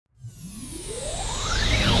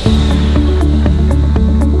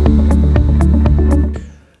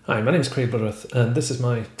Hi, my name is Craig Bloodworth, and this is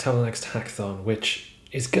my Tableau Next Hackathon, which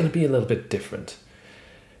is going to be a little bit different.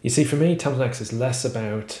 You see, for me, Tableau Next is less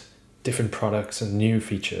about different products and new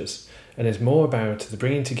features, and is more about the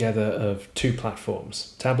bringing together of two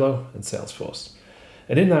platforms, Tableau and Salesforce.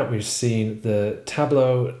 And in that, we've seen the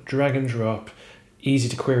Tableau drag and drop, easy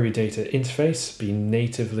to query data interface be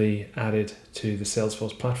natively added to the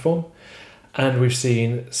Salesforce platform. And we've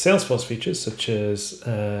seen Salesforce features such as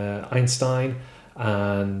Einstein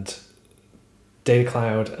and Data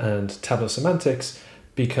Cloud and Tableau Semantics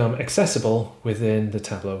become accessible within the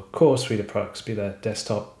Tableau Core suite of products, be they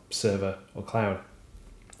desktop, server, or cloud.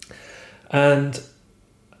 And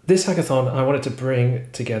this hackathon, I wanted to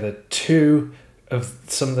bring together two of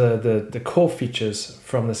some of the core features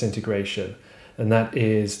from this integration, and that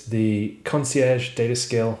is the concierge data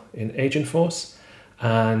skill in AgentForce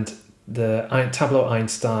and the Tableau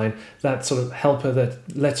Einstein, that sort of helper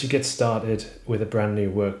that lets you get started with a brand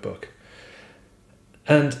new workbook.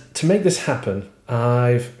 And to make this happen,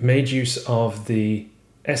 I've made use of the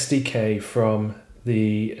SDK from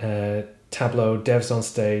the Tableau Devs on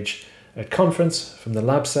Stage at Conference from the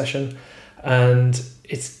lab session, and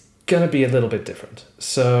it's going to be a little bit different.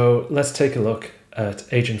 So let's take a look at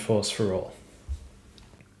AgentForce for All.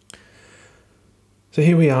 So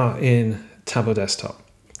here we are in Tableau Desktop.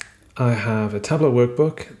 I have a Tableau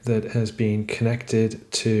workbook that has been connected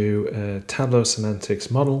to a Tableau Semantics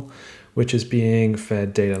model, which is being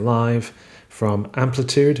fed data live from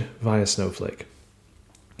Amplitude via Snowflake.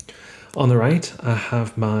 On the right, I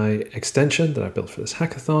have my extension that I built for this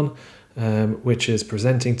hackathon, which is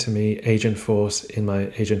presenting to me AgentForce in my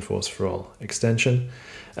AgentForce for All extension.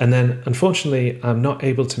 And then, unfortunately, I'm not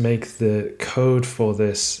able to make the code for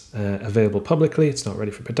this available publicly. It's not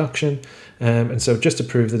ready for production. And so just to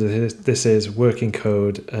prove that this is working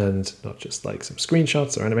code and not just like some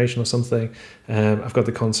screenshots or animation or something, I've got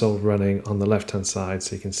the console running on the left-hand side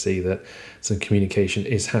so you can see that some communication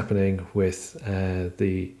is happening with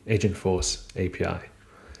the AgentForce API.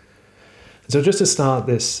 So just to start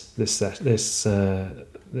this session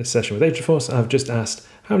with AgentForce, I've just asked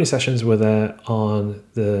how many sessions were there on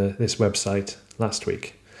this website last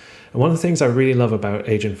week. And one of the things I really love about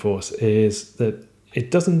AgentForce is that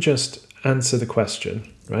it doesn't just answer the question,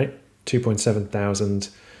 right? 2.7 thousand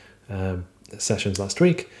sessions last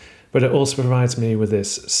week, but it also provides me with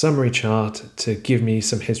this summary chart to give me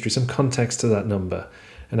some history, some context to that number.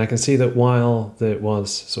 And I can see that while there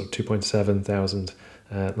was sort of 2.7 thousand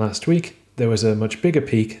last week, there was a much bigger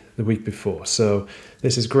peak the week before. So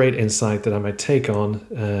this is great insight that I might take on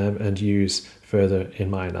and use further in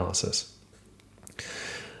my analysis.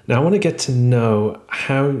 Now I want to get to know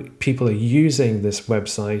how people are using this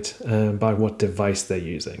website by what device they're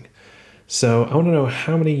using. So I want to know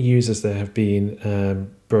how many users there have been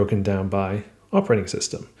broken down by operating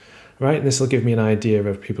system, right? And this will give me an idea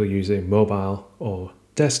of people using mobile or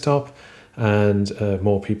desktop, and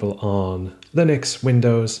more people on Linux,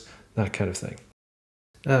 Windows, that kind of thing.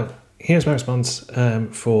 Now, here's my response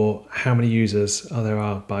for how many users there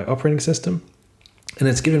are by operating system. And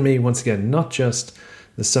it's given me, once again, not just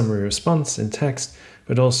the summary response in text,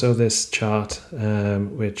 but also this chart,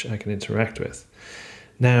 which I can interact with.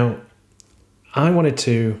 Now, I wanted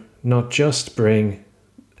to not just bring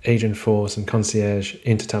AgentForce and Concierge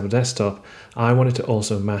into Tableau Desktop, I wanted to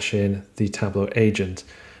also mash in the Tableau Agent.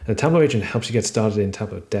 And the Tableau Agent helps you get started in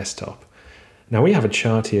Tableau Desktop. Now we have a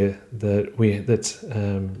chart here that's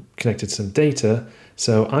connected to some data,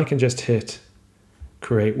 so I can just hit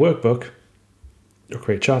create workbook, or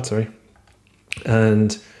create chart, sorry,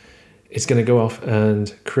 and it's going to go off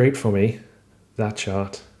and create for me that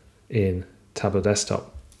chart in Tableau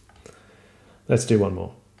Desktop. Let's do one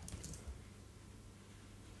more.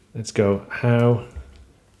 Let's go how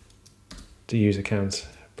to use accounts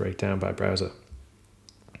breakdown by browser.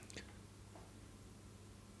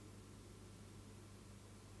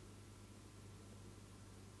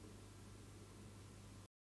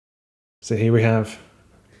 So here we have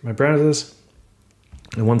my browsers,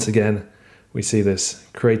 and once again we see this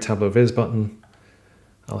create Tableau Viz button.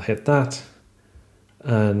 I'll hit that,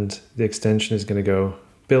 and the extension is going to go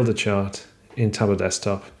build a chart in Tableau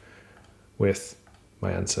Desktop with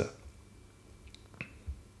my answer.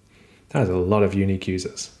 That has a lot of unique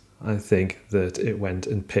users. I think that it went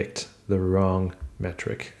and picked the wrong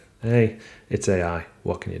metric. Hey, it's AI,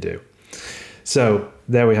 what can you do? So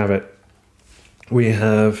there we have it. We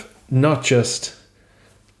have not just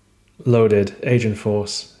loaded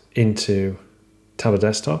AgentForce into Tableau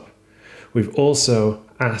Desktop, we've also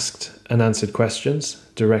asked and answered questions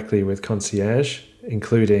directly with Concierge,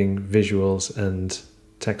 including visuals and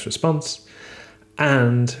text response.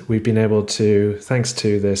 And we've been able to, thanks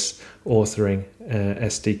to this authoring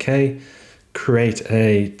SDK, create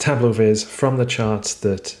a Tableau viz from the charts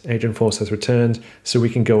that AgentForce has returned, so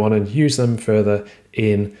we can go on and use them further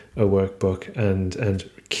in a workbook and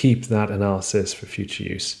keep that analysis for future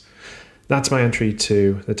use. That's my entry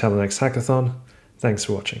to the Tableau Next Hackathon. Thanks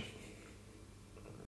for watching.